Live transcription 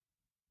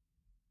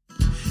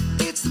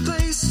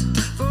place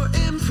for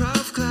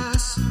improv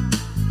class.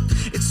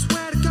 It's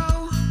where to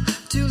go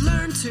to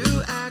learn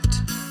to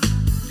act.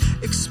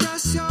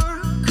 Express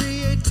your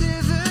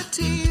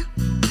creativity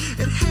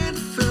at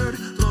Hanford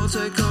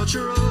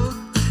Multicultural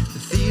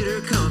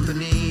Theater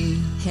Company.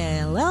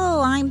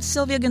 Hello, I'm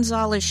Sylvia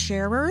Gonzalez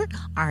Scherer,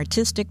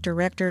 Artistic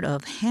Director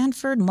of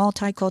Hanford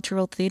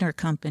Multicultural Theater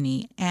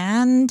Company,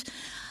 and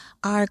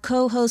our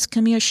co-host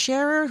Camille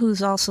Scherer,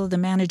 who's also the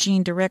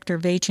Managing Director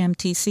of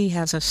HMTC,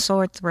 has a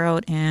sore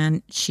throat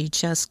and she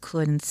just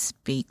couldn't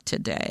speak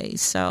today.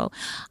 So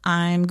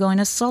I'm going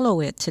to solo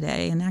it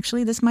today. And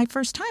actually, this is my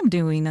first time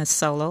doing a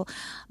solo.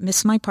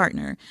 Miss my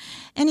partner.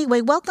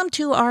 Anyway, welcome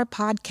to our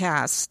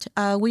podcast.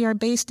 We are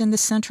based in the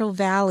Central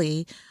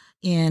Valley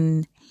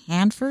in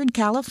Hanford,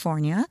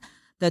 California.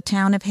 The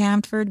town of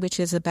Hanford, which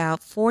is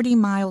about 40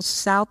 miles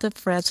south of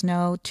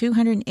Fresno,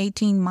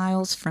 218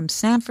 miles from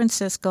San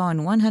Francisco,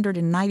 and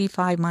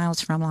 195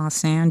 miles from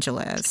Los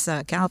Angeles.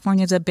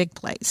 California is a big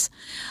place.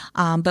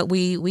 But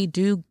we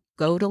do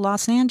go to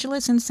Los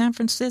Angeles and San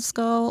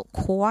Francisco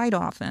quite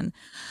often.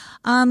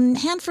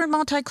 Hanford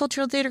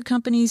Multicultural Theater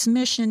Company's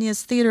mission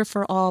is theater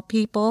for all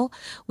people.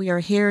 We are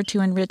here to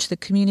enrich the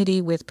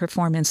community with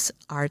performance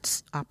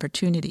arts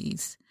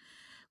opportunities.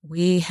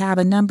 We have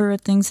a number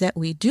of things that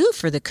we do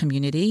for the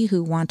community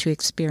who want to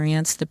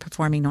experience the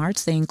performing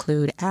arts. They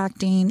include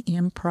acting,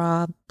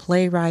 improv,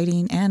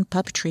 playwriting, and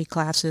puppetry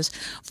classes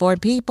for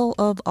people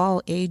of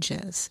all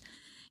ages.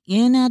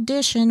 In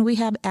addition, we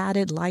have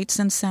added lights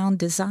and sound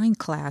design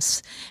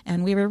class,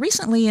 and we were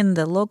recently in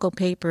the local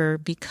paper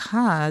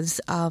because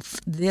of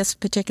this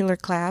particular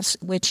class,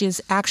 which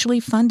is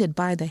actually funded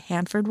by the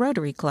Hanford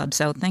Rotary Club,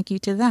 so thank you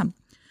to them.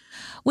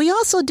 We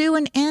also do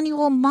an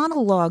annual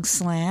monologue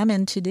slam,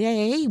 and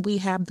today we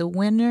have the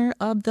winner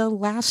of the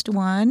last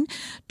one,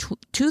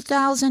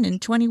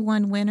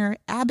 2021 winner,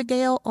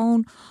 Abigail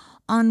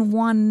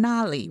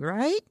Onwanali,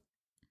 right?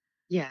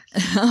 Yes.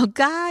 Oh,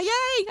 God,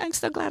 yay! I'm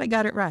so glad I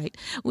got it right.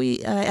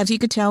 We, as you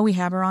could tell, we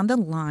have her on the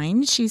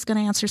line. She's going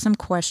to answer some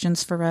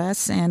questions for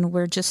us, and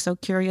we're just so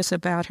curious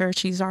about her.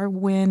 She's our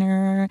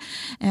winner,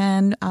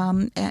 and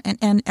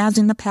as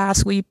in the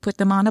past, we put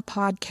them on a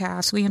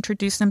podcast. We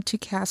introduce them to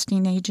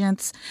casting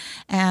agents,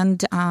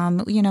 and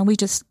we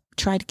just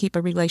try to keep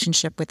a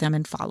relationship with them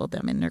and follow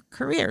them in their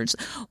careers.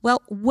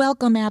 Well,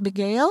 welcome,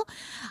 Abigail.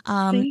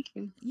 Thank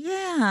you.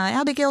 Yeah,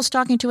 Abigail's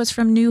talking to us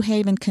from New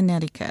Haven,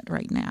 Connecticut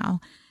right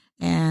now.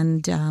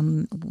 And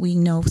we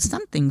know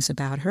some things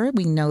about her.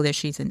 We know that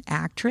she's an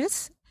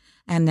actress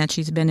and that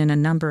she's been in a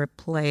number of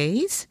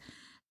plays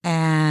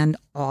and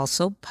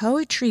also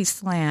poetry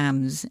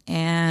slams.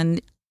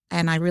 And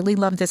I really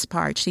love this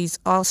part. She's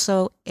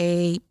also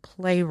a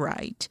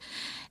playwright.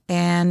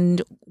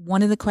 And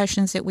one of the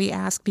questions that we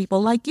ask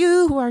people like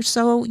you who are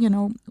so,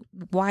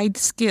 wide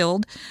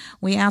skilled,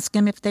 we ask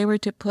them if they were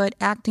to put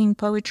acting,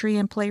 poetry,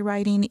 and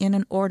playwriting in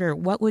an order,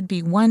 what would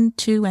be 1,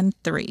 2, and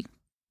 3?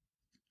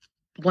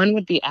 1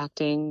 would be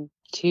acting,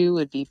 2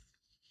 would be,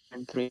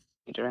 and 3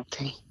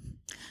 directing.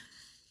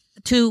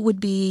 2 would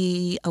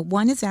be,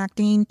 1 is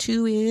acting,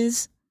 2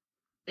 is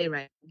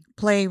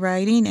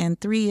playwriting, and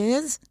 3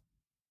 is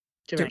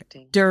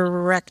directing.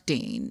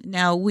 Directing.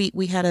 Now, we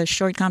had a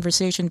short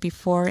conversation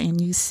before,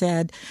 and you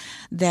said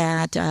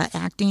that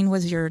acting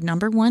was your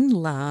number one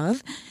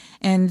love,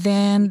 and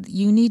then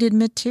you needed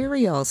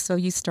material, so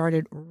you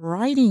started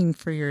writing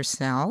for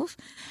yourself,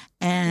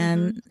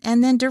 and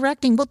then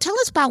directing. Well, tell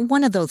us about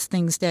one of those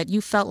things that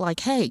you felt like,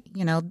 hey,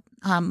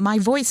 my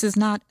voice is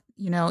not,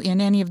 in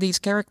any of these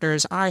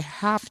characters. I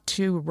have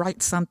to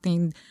write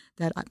something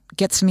that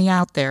gets me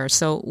out there.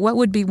 So what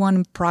would be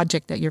one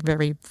project that you're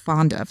very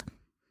fond of?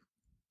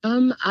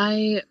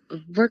 I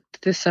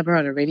worked this summer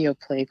on a radio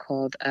play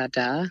called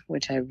Ada,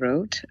 which I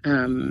wrote.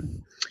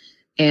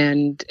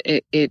 And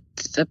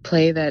it's a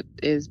play that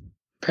is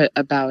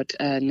about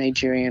a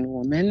Nigerian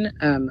woman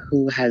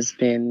who has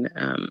been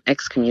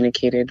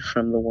excommunicated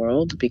from the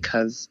world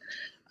because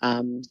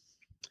the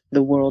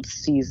world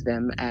sees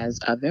them as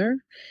other.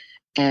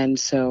 And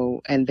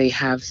they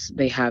have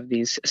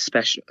these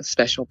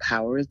special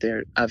powers.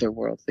 They're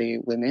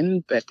otherworldly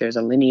women, but there's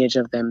a lineage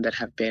of them that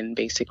have been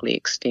basically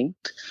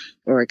extinct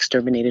or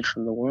exterminated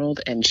from the world.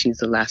 And she's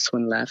the last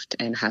one left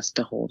and has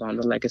to hold on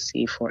the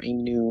legacy for a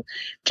new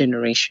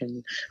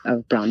generation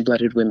of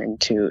brown-blooded women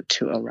to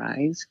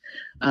arise.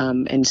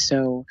 And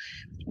so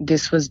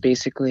this was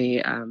basically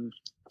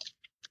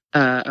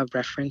a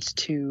reference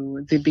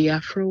to the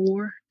Biafra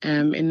War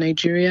in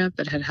Nigeria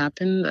that had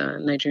happened, the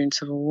Nigerian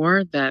Civil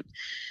War that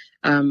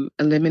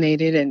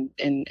eliminated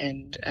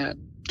and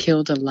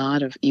killed a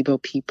lot of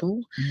Igbo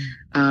people.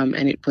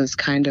 And it was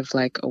kind of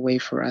like a way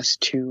for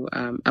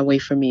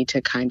me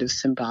to kind of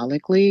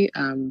symbolically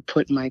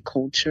put my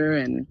culture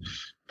and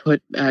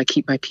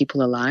keep my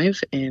people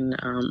alive in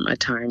a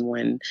time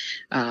when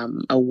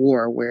a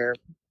war where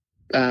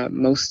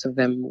most of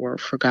them were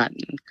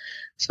forgotten.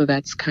 So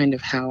that's kind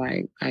of how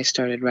I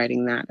started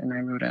writing that, and I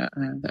wrote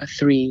a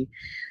three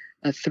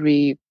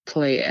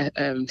play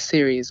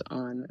series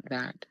on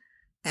that.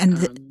 And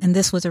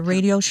this was a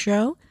radio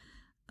show?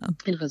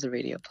 It was a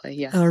radio play,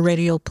 yes. A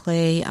radio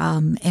play.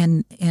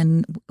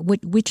 And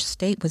which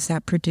state was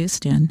that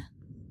produced in?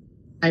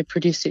 I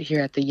produced it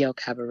here at the Yale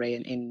Cabaret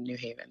in New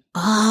Haven.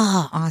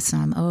 Ah,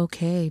 awesome.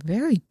 Okay,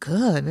 very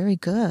good, very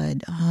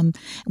good.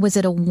 Was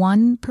it a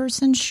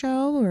one-person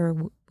show,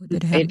 or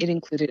did it have? It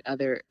included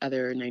other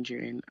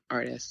Nigerian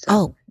artists.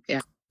 Oh, yeah,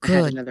 good.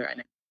 I had another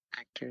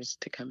actors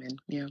to come in.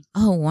 Yeah.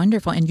 Oh,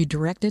 wonderful! And you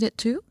directed it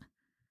too?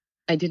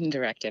 I didn't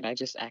direct it. I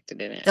just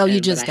acted in it. Oh,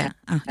 you just did.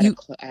 I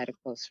had a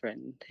close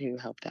friend who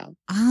helped out.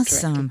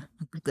 Awesome.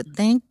 Good.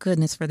 Thank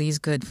goodness for these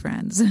good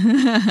friends.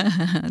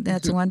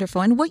 That's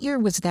wonderful. And what year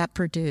was that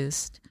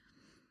produced?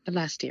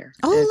 Last year.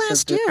 Oh,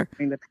 last year.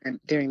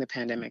 During the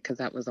pandemic, because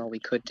that was all we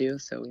could do.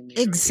 So we made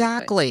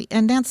exactly.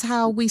 And that's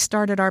how we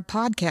started our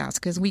podcast,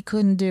 because we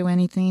couldn't do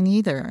anything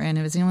either. And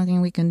it was the only thing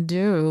we can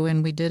do.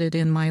 And we did it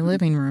in my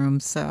living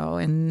room. So,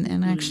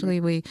 and actually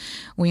we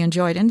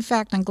enjoyed it. In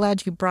fact, I'm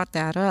glad you brought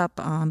that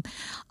up.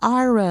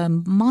 Our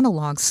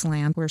monologue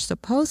slam were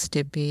supposed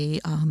to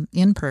be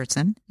in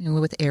person,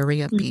 with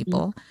area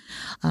people.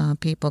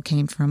 People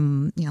came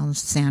from,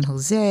 San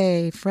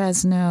Jose,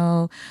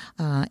 Fresno,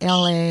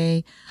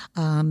 LA,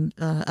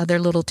 other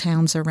little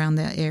towns around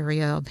the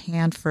area of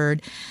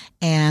Hanford,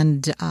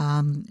 and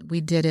we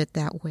did it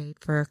that way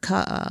for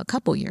a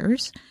couple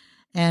years.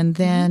 And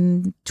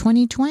then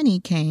 2020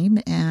 came,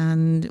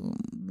 and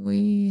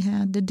we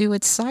had to do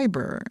it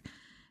cyber.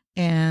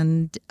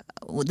 And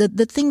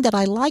the thing that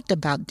I liked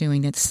about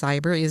doing it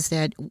cyber is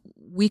that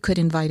we could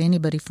invite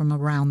anybody from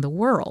around the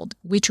world,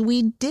 which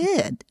we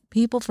did.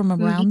 People from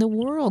around the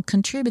world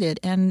contributed,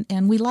 and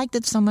we liked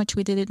it so much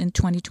we did it in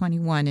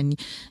 2021, and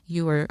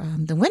you were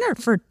the winner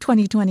for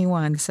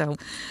 2021. So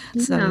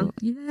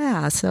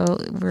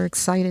we're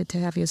excited to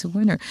have you as a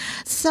winner.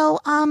 So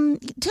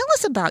tell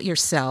us about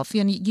yourself.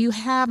 You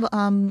have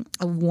a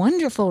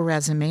wonderful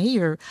resume.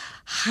 You're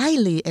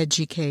highly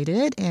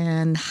educated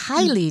and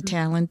highly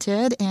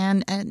talented,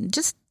 and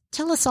just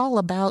tell us all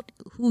about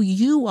who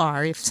you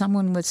are. If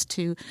someone was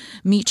to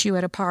meet you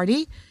at a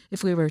party,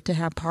 if we were to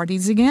have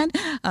parties again,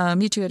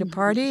 meet you at a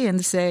party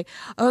and say,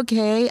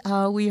 okay,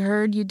 we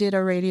heard you did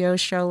a radio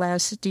show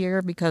last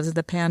year because of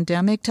the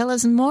pandemic. Tell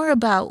us more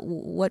about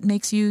what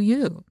makes you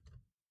you.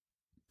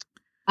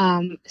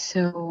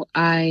 So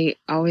I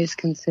always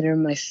consider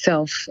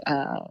myself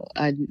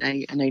a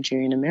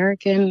Nigerian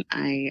American.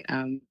 I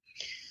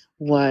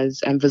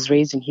was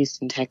raised in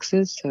Houston,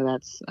 Texas, so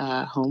that's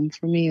home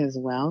for me as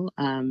well.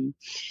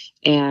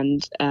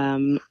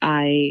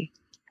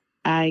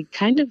 I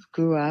kind of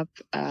grew up,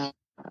 and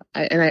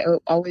I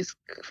always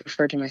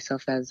refer to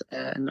myself as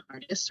an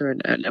artist or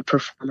a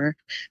performer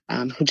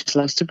who just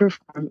loves to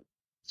perform,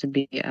 to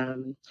be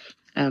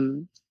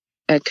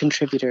a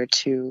contributor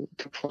to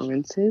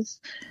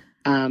performances.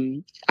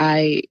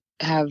 I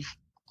have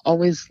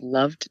always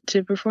loved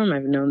to perform.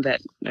 I've known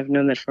that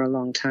for a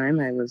long time.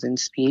 I was in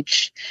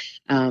speech,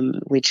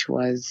 which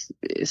was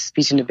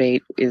Speech and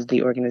Debate is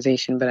the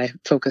organization, but I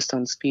focused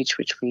on speech,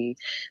 which we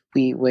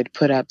would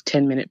put up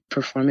 10-minute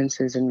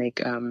performances and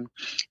make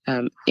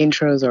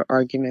intros or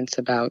arguments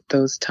about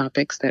those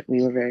topics that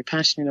we were very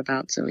passionate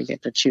about. So we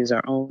get to choose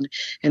our own,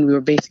 and we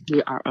were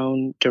basically our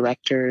own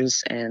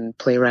directors and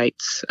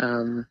playwrights.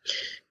 We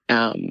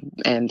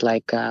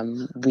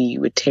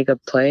would take a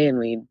play and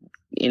we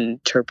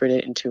interpret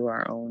it into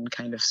our own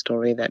kind of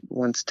story that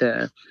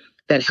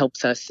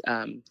helps us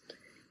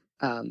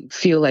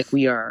feel like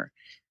we are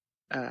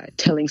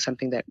telling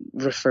something that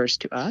refers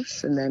to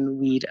us, and then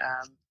we'd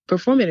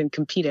perform it and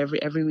compete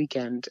every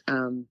weekend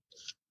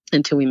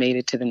until we made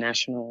it to the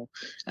national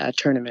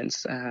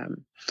tournaments.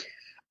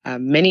 I've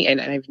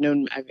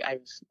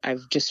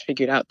just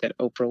figured out that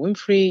Oprah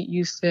Winfrey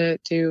used to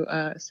do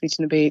Speech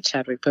and Debate.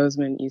 Chadwick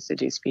Boseman used to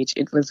do speech.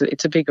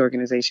 It's a big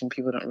organization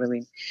people don't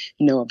really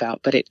know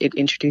about, but it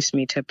introduced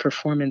me to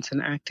performance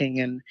and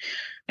acting,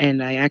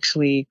 and I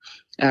actually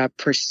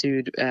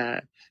pursued.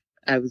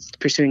 I was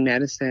pursuing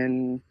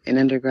medicine in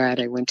undergrad.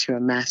 I did a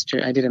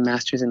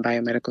master's in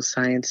biomedical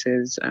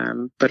sciences,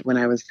 but when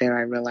I was there,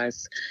 I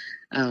realized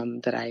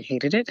that I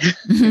hated it.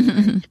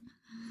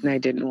 And I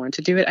didn't want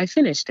to do it. I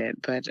finished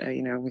it, but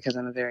because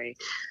I'm a very,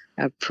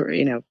 I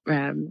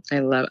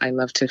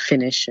love to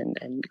finish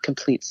and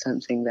complete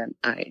something that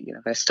I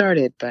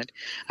started. But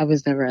I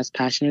was never as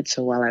passionate.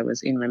 So while I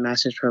was in my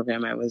master's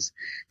program, I was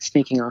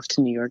sneaking off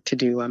to New York to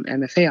do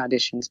MFA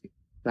auditions.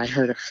 I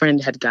heard a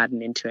friend had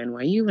gotten into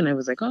NYU, and I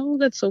was like, oh,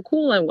 that's so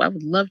cool. I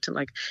would love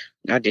to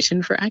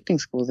audition for acting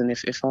schools. And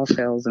if all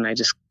fails, then I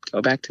just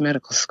go back to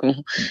medical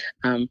school.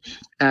 I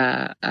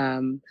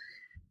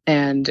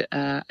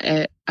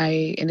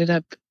ended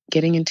up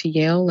getting into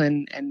Yale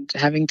and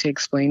having to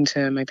explain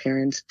to my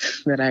parents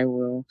that I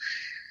will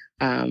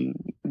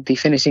be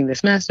finishing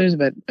this master's,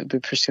 but be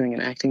pursuing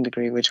an acting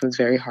degree, which was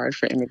very hard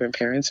for immigrant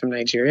parents from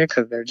Nigeria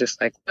because they're just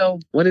like,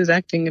 well, what is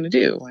acting going to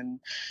do?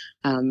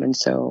 And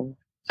so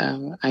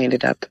I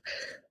ended up,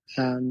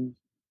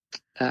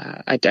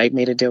 I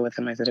made a deal with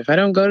them. I said, if I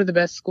don't go to the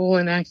best school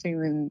in acting,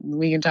 then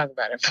we can talk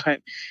about it.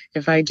 But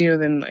if I do,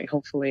 then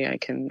hopefully I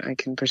can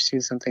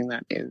pursue something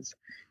that is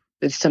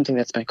it's something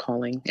that's my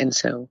calling.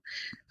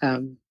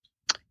 Um,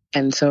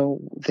 and so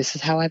this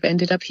is how I've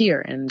ended up here.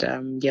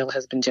 And Yale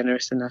has been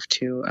generous enough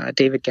to,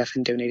 David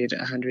Geffen donated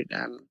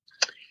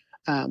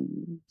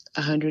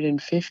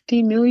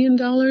 $150 million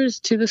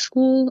to the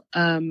school.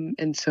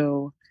 And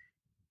so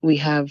we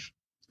have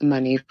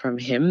money from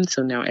him.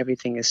 So now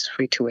everything is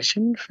free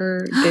tuition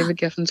for David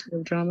Geffen School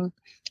of Drama.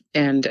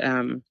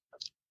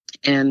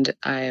 And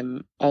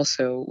I'm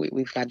also,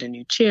 we've got a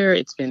new chair.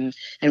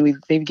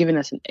 They've given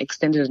us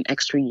extended an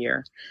extra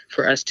year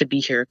for us to be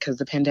here because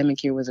the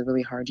pandemic year was a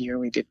really hard year.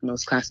 We did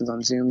most classes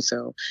on Zoom.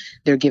 So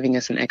they're giving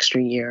us an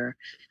extra year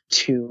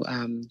to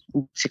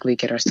basically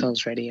get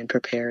ourselves ready and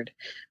prepared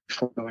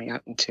before going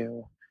out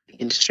into the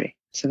industry.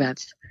 So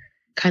that's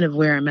kind of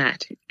where I'm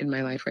at in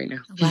my life right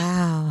now.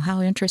 Wow,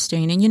 how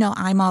interesting. And,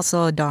 I'm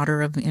also a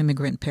daughter of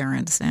immigrant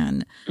parents,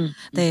 and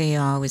they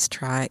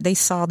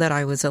saw that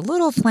I was a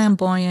little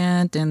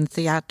flamboyant and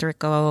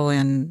theatrical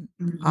and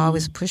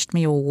always pushed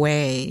me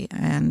away.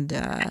 And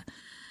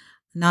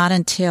not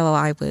until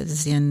I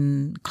was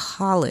in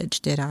college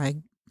did I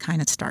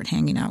kind of start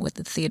hanging out with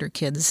the theater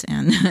kids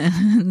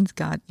and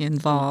got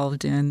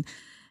involved and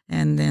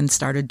then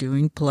started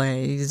doing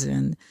plays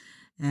and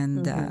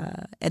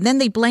then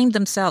they blamed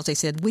themselves. They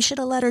said, we should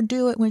have let her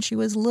do it when she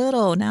was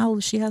little. Now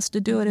she has to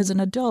do it as an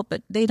adult.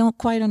 But they don't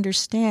quite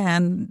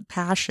understand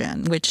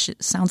passion, which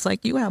sounds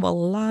like you have a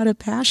lot of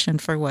passion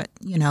for what,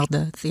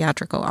 the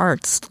theatrical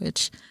arts,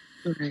 which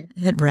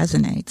it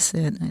resonates.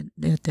 It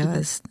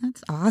does.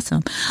 That's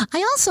awesome.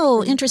 I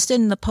also interested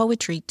in the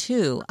poetry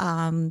too.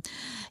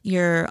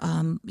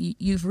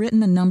 You've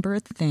written a number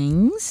of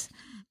things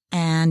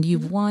and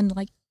you've won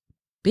like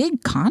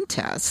big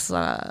contests,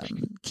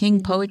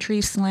 King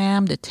Poetry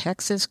Slam, the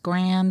Texas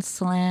Grand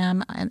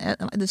Slam. And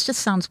this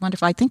just sounds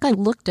wonderful. I think I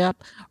looked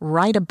up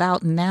Right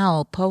About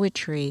Now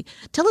Poetry.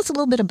 Tell us a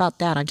little bit about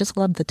that. I just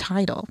love the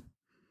title.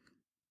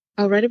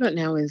 Oh, Right About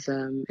Now is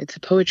it's a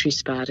poetry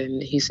spot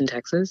in Houston,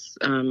 Texas,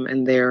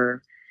 and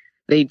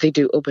they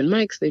do open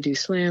mics, they do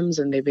slams,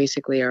 and they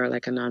basically are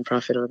like a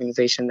nonprofit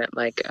organization that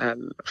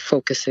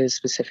focuses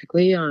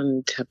specifically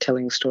on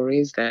telling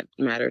stories that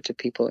matter to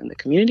people in the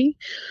community.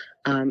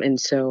 And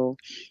so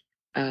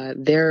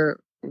they're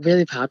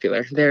really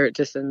popular. They're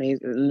just an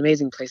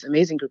amazing place,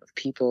 amazing group of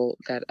people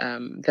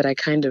that I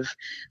kind of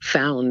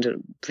found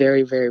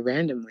very, very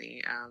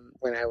randomly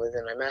when I was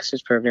in my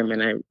master's program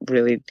and I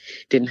really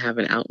didn't have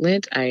an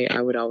outlet. I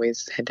would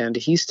always head down to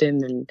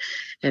Houston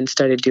and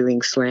started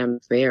doing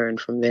slams there. And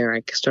from there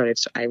I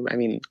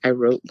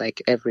wrote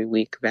like every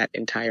week that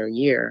entire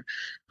year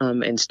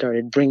and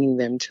started bringing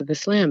them to the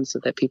slam so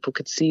that people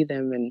could see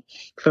them. And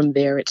from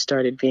there it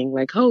started being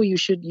like, oh, you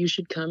should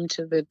come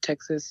to the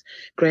Texas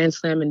Grand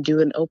Slam and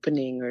do an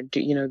opening or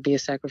be a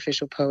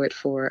sacrificial poet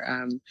for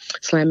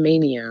Slam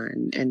Mania.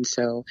 And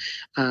so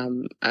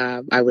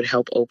I would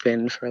help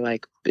open for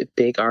like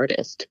big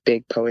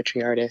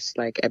poetry artists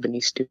like Ebony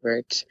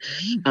Stewart.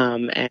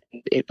 And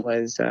it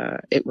was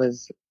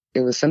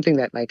something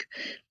that like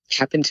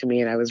happened to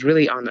me, and I was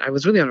really on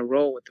a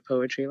roll with the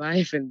poetry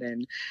life, and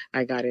then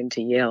I got into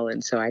Yale,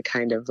 and so I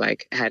kind of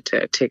like had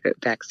to take a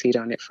back seat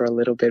on it for a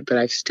little bit, but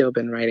I've still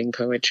been writing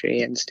poetry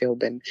and still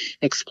been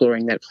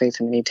exploring that place.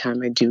 And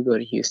anytime I do go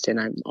to Houston,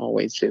 I'm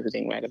always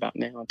visiting Right About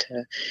Now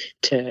to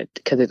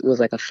because it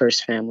was like a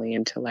first family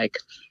into like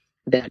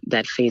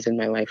that phase in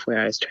my life where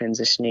I was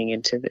transitioning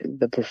into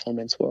the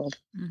performance world.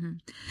 Mm-hmm.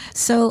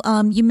 So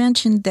you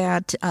mentioned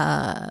that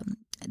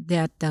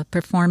the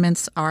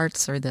performance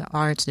arts or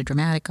the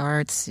dramatic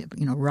arts,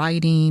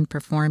 writing,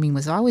 performing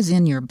was always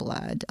in your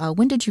blood.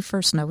 When did you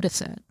first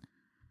notice it?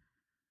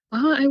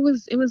 Well, it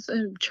was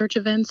church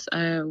events.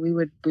 We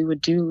would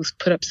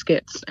put up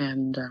skits,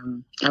 and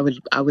I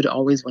would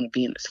always want to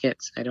be in the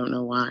skits. I don't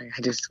know why.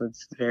 I just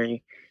was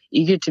very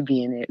eager to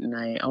be in it, and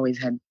I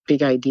always had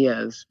big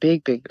ideas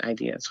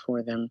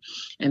for them.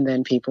 And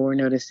then people were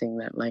noticing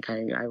that like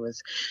I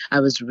was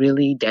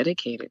really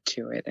dedicated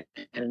to it.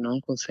 And an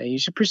uncle say, you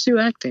should pursue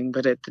acting.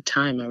 But at the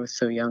time I was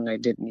so young, I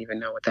didn't even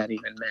know what that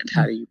even meant.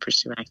 How do you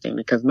pursue acting?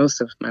 Because most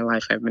of my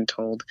life I've been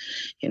told,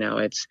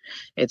 it's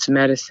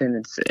medicine,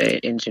 it's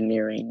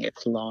engineering,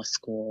 it's law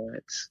school,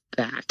 it's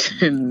that,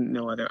 and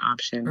no other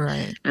option.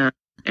 Right.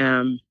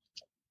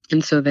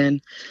 And so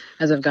then,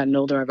 as I've gotten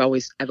older, I've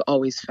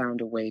always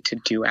found a way to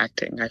do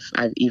acting.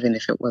 I've even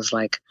if it was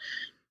like,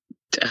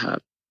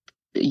 I'd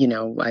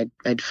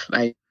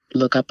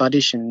look up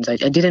auditions.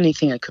 I did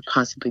anything I could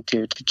possibly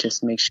do to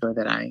just make sure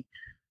that I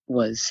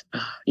was,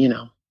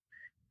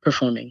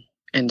 performing.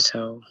 And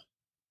so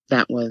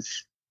that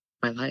was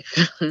my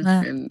life.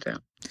 And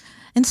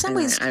in some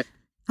ways,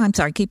 I'm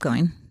sorry, keep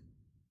going.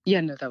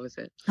 Yeah, no, that was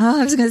it.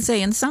 I was going to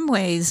say, in some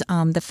ways,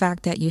 the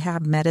fact that you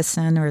have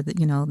medicine or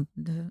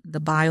the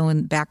bio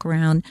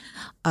background,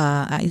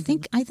 I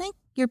think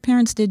your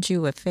parents did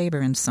you a favor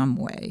in some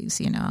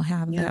ways.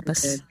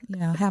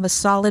 Have a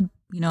solid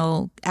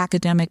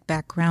academic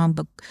background,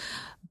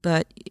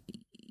 but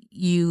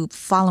you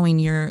following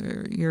your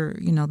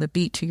the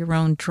beat to your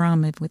own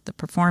drum with the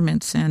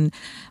performance, and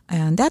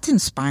that's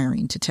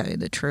inspiring, to tell you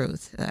the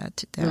truth.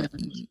 That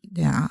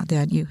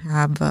you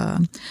have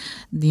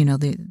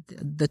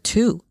the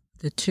two.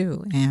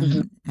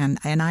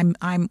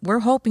 And we're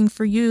hoping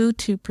for you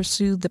to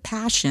pursue the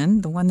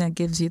passion, the one that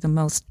gives you the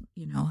most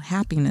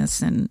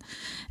happiness, and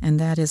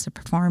that is the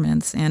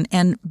performance.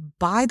 And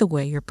by the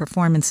way, your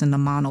performance in the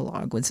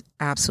monologue was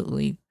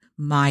absolutely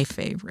my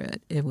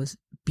favorite. It was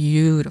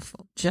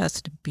beautiful,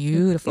 just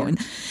beautiful. And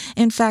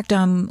in fact,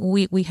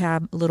 we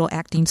have a little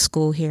acting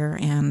school here,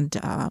 and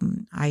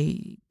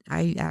I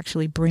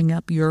actually bring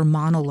up your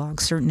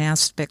monologue, certain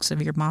aspects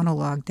of your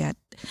monologue that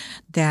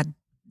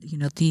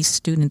these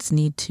students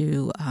need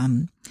to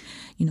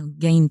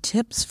gain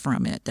tips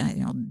from it.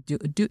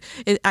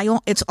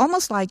 It's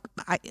almost like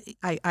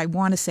I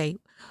want to say,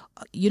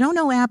 you don't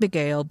know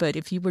Abigail, but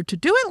if you were to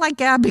do it like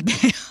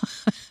Abigail,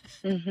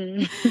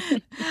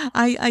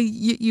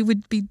 you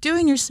would be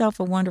doing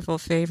yourself a wonderful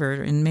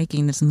favor in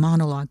making this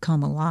monologue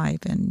come alive.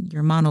 And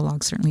your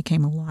monologue certainly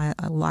came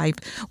alive.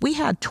 We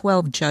had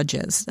 12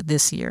 judges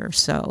this year,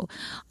 so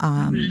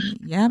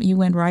you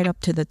went right up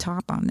to the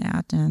top on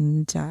that.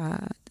 And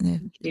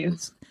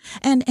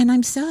and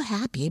I'm so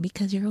happy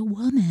because you're a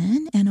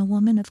woman, and a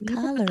woman of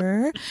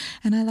color,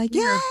 and I like,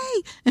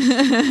 yay!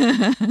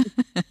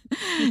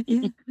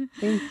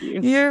 Thank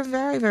you. You're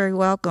very, very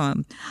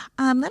welcome.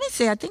 Let me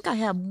see. I think I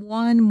have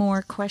one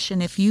more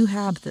question if you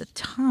have the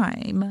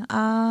time.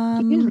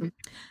 Let me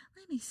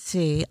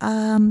see.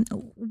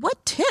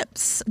 What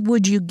tips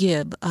would you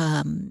give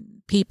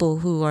people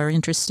who are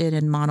interested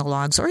in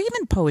monologues or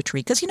even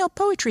poetry? Because,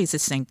 poetry is the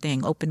same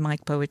thing, open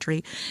mic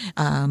poetry,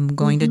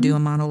 going to do a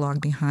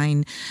monologue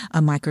behind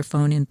a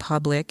microphone in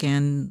public.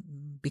 And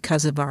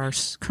because of our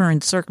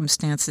current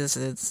circumstances,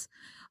 it's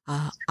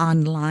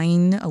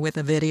online with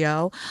a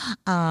video.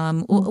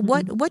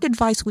 What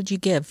advice would you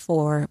give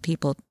for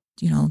people,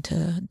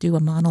 to do a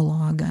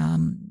monologue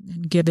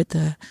and give it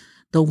the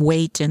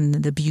weight and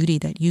the beauty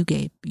that you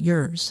gave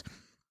yours?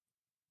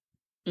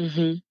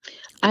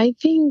 I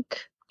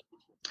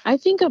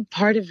think a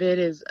part of it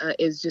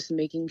is just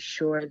making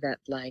sure that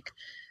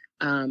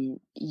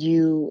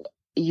you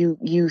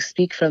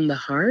speak from the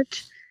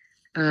heart.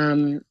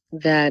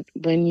 That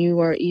when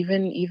you are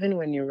even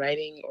when you're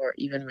writing, or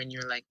even when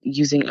you're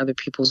using other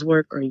people's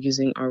work or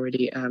using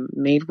already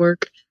made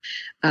work,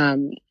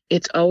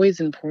 it's always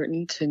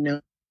important to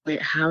know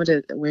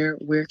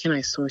where can I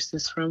source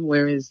this from?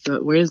 Where is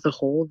the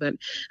hole that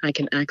I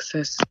can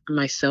access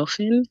myself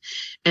in?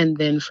 And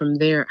then from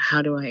there,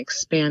 how do I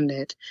expand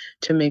it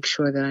to make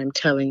sure that I'm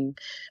telling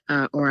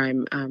or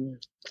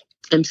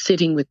I'm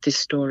sitting with this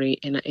story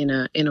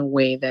in a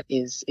way that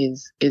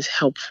is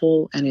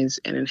helpful and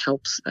it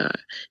helps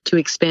to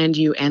expand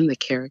you and the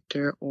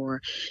character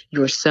or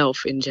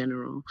yourself in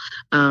general.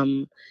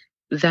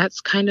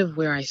 That's kind of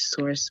where I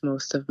source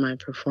most of my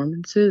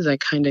performances. I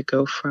kind of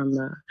go from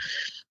the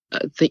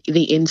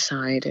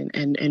inside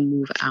and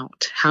move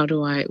out.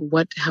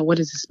 What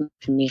is this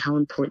to me? How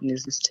important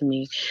is this to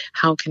me?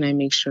 How can I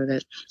make sure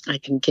that I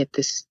can get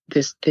this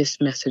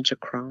message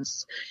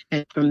across?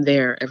 And from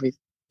there, everything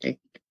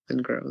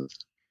grows.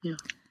 Yeah.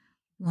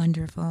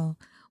 Wonderful.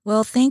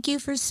 Well, thank you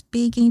for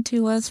speaking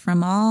to us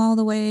from all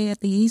the way at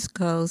the East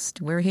Coast.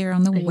 We're here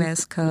on the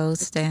West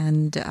Coast,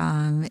 and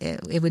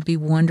it would be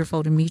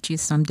wonderful to meet you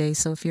someday.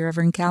 So if you're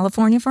ever in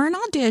California for an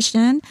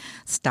audition,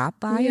 stop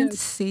by and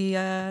see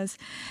us.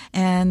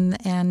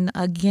 And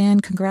again,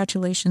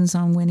 congratulations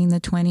on winning the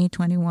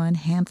 2021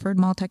 Hanford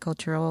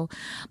Multicultural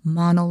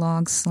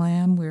Monologue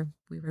Slam.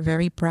 We were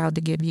very proud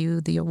to give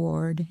you the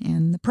award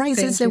and the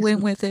prizes that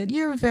went with it.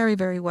 You're very,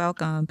 very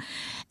welcome.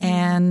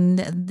 And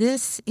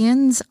this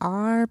ends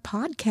our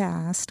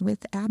podcast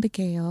with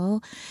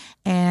Abigail.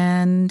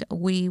 And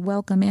we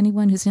welcome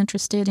anyone who's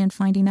interested in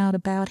finding out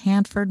about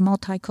Hanford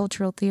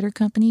Multicultural Theater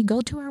Company. Go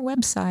to our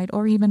website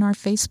or even our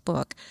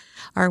Facebook.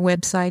 Our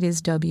website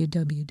is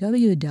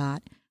www.hanford,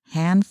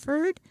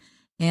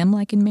 M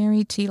like in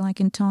Mary, T like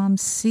in Tom,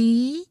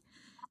 C.com.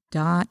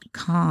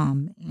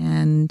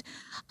 And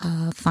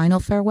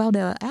final farewell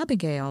to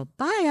Abigail.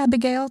 Bye,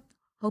 Abigail.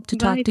 Hope to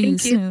talk to you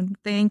soon.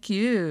 Thank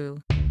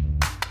you.